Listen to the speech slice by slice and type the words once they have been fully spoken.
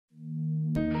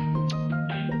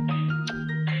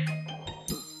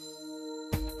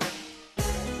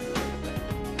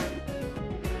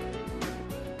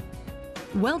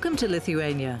Welcome to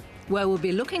Lithuania, where we'll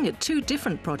be looking at two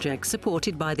different projects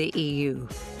supported by the EU.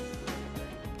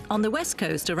 On the west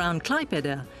coast around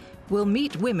Klaipeda, we'll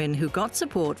meet women who got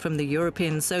support from the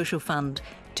European Social Fund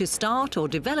to start or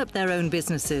develop their own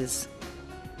businesses.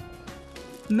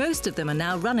 Most of them are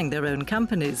now running their own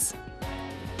companies.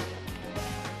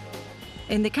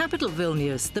 In the capital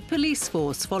Vilnius, the police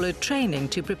force followed training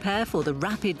to prepare for the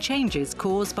rapid changes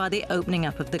caused by the opening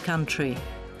up of the country.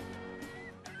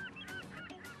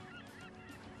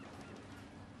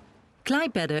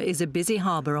 Klaipeda is a busy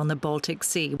harbour on the Baltic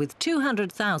Sea with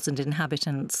 200,000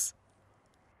 inhabitants.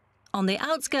 On the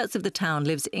outskirts of the town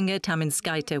lives Inga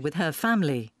Taminskaite with her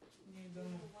family.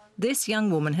 This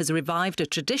young woman has revived a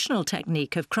traditional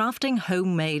technique of crafting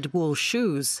homemade wool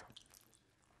shoes.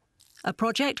 A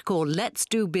project called Let's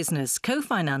Do Business,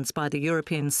 co-financed by the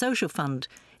European Social Fund,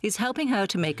 is helping her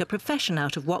to make a profession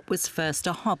out of what was first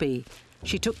a hobby.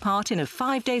 She took part in a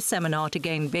 5-day seminar to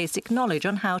gain basic knowledge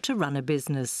on how to run a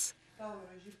business.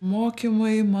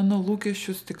 Mokymai mano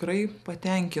lūkesčius tikrai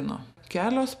patenkino.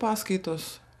 Kelios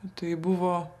paskaitos tai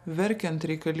buvo verkiant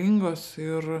reikalingos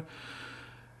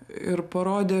ir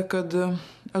parodė, kad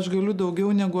aš galiu daugiau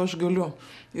negu aš galiu.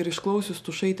 Ir išklausius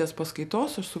Tušaitės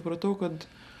paskaitos, aš supratau, kad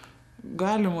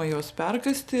galima jos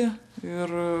perkasti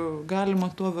ir galima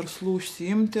tuo verslu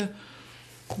užsiimti.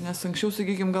 Nes anksčiau,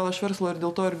 sakykime, gal aš verslo ir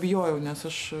dėl to ir bijojau, nes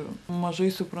aš mažai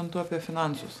suprantu apie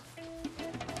finansus.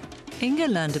 Inga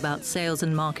learned about sales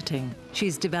and marketing.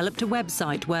 She's developed a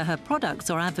website where her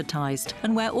products are advertised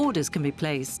and where orders can be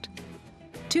placed.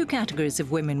 Two categories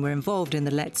of women were involved in the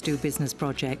Let's Do Business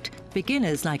project,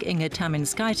 beginners like Inga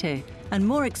Taminskaite and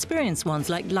more experienced ones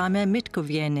like Laima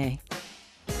Mitkoviene.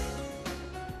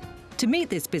 To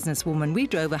meet this businesswoman, we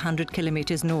drove 100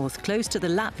 kilometers north, close to the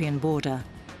Latvian border.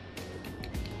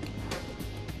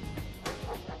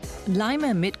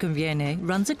 Laima Mitkoviene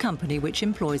runs a company which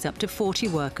employs up to 40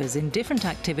 workers in different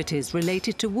activities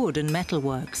related to wood and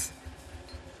metalworks.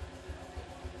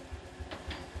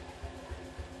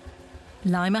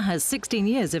 Laima has 16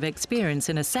 years of experience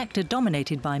in a sector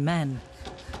dominated by men.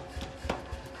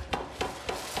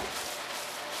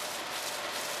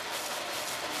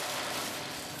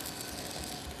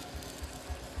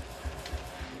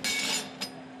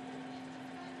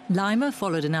 Laima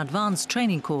followed an advanced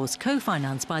training course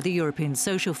co-financed by the European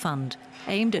Social Fund,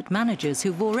 aimed at managers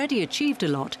who've already achieved a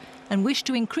lot and wish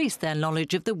to increase their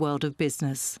knowledge of the world of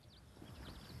business.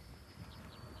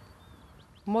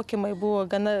 Mokymai buvo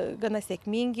gana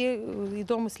sėkmingi,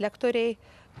 įdomus lektoriai.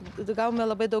 Gavome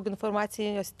labai daug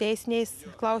informacijos teisiniais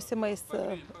klausimais,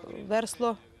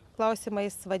 verslo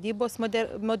klausimais, vadybos,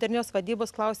 modernios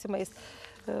vadybos klausimais.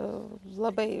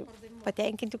 Labai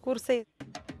patenkinti kursai.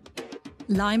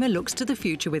 Laima looks to the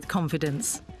future with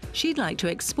confidence. She'd like to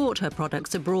export her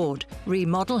products abroad,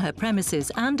 remodel her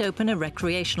premises and open a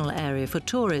recreational area for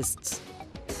tourists.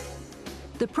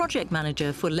 The project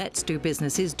manager for Let's Do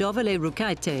Business is Dovile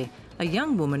Rukaite, a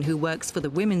young woman who works for the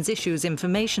Women's Issues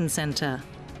Information Centre.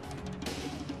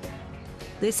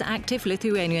 This active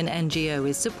Lithuanian NGO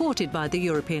is supported by the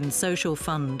European Social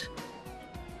Fund.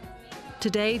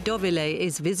 Today, Dovile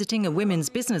is visiting a women's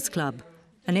business club,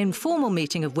 an informal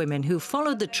meeting of women who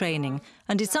followed the training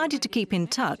and decided to keep in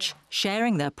touch,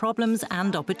 sharing their problems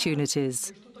and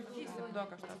opportunities.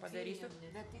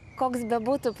 Koks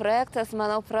bebūtų projektas,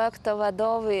 manau, projekto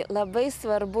vadovui labai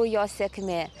svarbu jo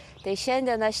sėkmė. Tai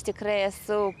šiandien aš tikrai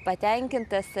esu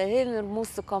patenkinta savim ir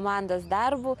mūsų komandos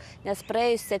darbu, nes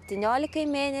praėjus 17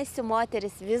 mėnesių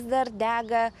moteris vis dar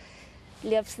dega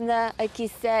liepsna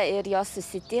akise ir jos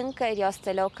susitinka ir jos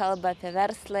toliau kalba apie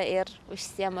verslą ir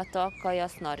užsiema to, ko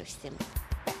jos nori užsiimti.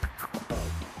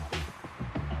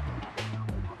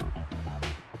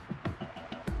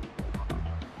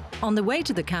 On the way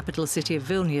to the capital city of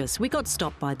Vilnius, we got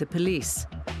stopped by the police.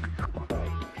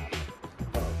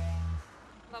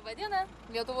 Labą dieną.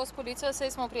 Lietuvos policijos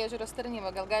eismo priežiūros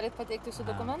tarnyba. Gal galit pateikti jūsų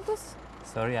dokumentus?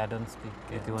 Sorry, I don't speak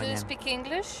Lithuanian. Do you speak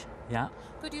English? Yeah.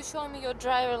 Could you show me your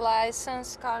driver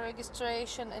license, car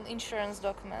registration and insurance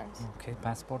document? Okay,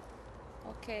 passport.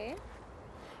 Okay.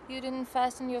 You didn't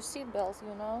fasten your seatbelt,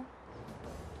 you know?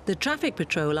 The traffic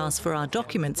patrol asked for our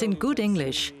documents in good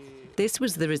English. This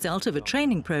was the result of a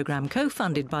training program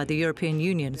co-funded by the European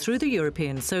Union through the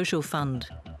European Social Fund.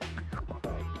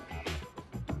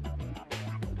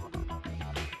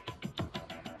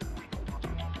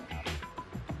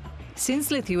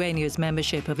 Since Lithuania's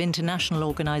membership of international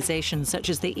organizations such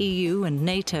as the EU and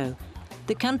NATO,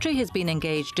 the country has been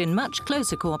engaged in much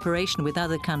closer cooperation with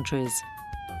other countries.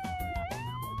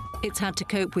 It's had to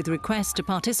cope with requests to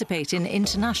participate in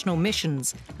international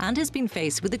missions and has been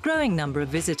faced with a growing number of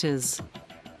visitors.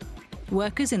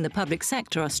 Workers in the public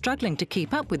sector are struggling to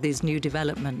keep up with these new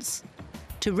developments.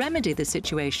 To remedy the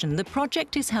situation, the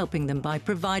project is helping them by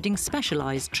providing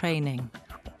specialized training.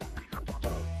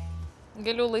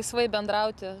 Galiu laisvai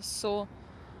bendrauti su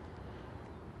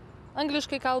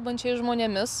angliškai kalbančiais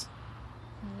žmonėmis.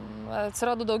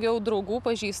 Atsirado daugiau draugų,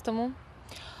 pažįstamų.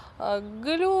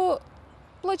 Galiu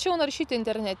plačiau naršyti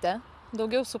internete,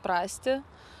 daugiau suprasti,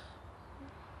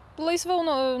 laisviau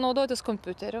naudotis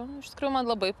kompiuteriu. Iš tikrųjų, man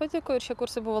labai patiko ir šie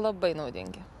kursai buvo labai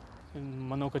naudingi.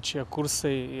 Manau, kad šie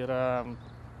kursai yra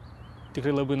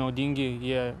tikrai labai naudingi.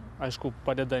 Jie, aišku,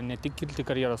 padeda ne tik kilti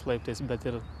karjeros laiptais, bet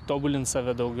ir tobulinti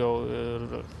save daugiau.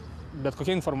 Ir bet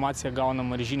kokia informacija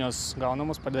gaunama ir žinios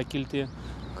gaunamos padeda kilti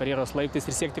karjeros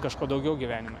laiptais ir siekti kažko daugiau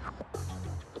gyvenime.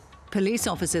 Police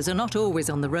officers are not always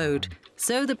on the road,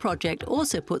 so the project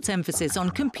also puts emphasis on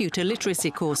computer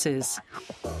literacy courses.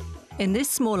 In this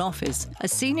small office, a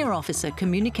senior officer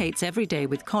communicates every day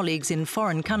with colleagues in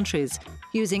foreign countries,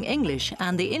 using English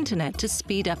and the internet to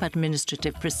speed up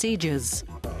administrative procedures.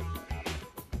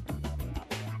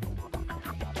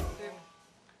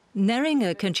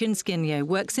 Neringa Kaczynskinia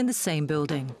works in the same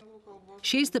building.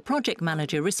 She's the project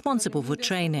manager responsible for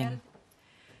training.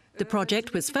 The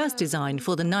project was first designed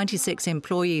for the 96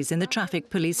 employees in the traffic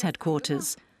police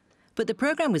headquarters. But the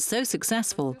program was so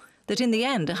successful that in the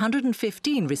end,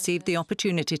 115 received the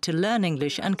opportunity to learn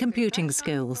English and computing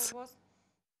skills.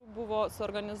 Buvo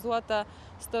suorganizuota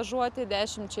stažuoti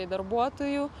 10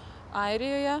 darbuotojų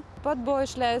Airijoje. Pat buvo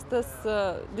išleistas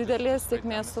didelės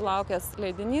sėkmės sulaukęs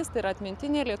leidinys, tai yra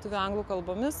atmintinė lietuvių anglų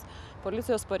kalbomis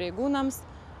policijos pareigūnams,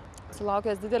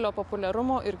 sulaukęs didelio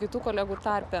populiarumo ir kitų kolegų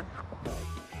tarpe.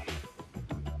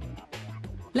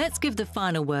 Let's give the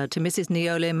final word to Mrs.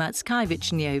 Niole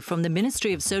Matskaivic-Nio from the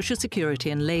Ministry of Social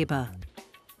Security and Labour.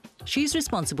 She's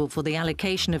responsible for the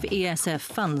allocation of ESF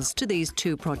funds to these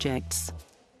two projects.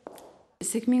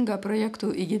 Sėkmingą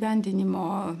projektų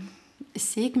įgyvendinimo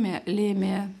sėkmę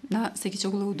lėmė,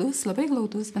 sakyčiau, labai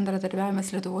glaudus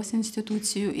bendradarbiavimas Lietuvos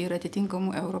institucijų ir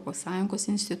atitinkamų ES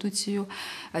institucijų,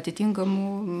 atitinkamų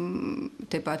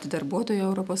taip pat darbuotojų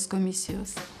Europos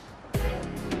komisijos.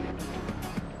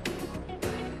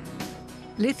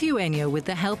 Lithuania, with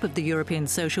the help of the European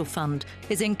Social Fund,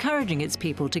 is encouraging its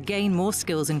people to gain more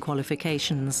skills and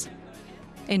qualifications.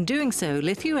 In doing so,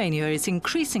 Lithuania is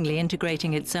increasingly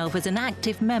integrating itself as an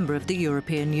active member of the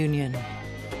European Union.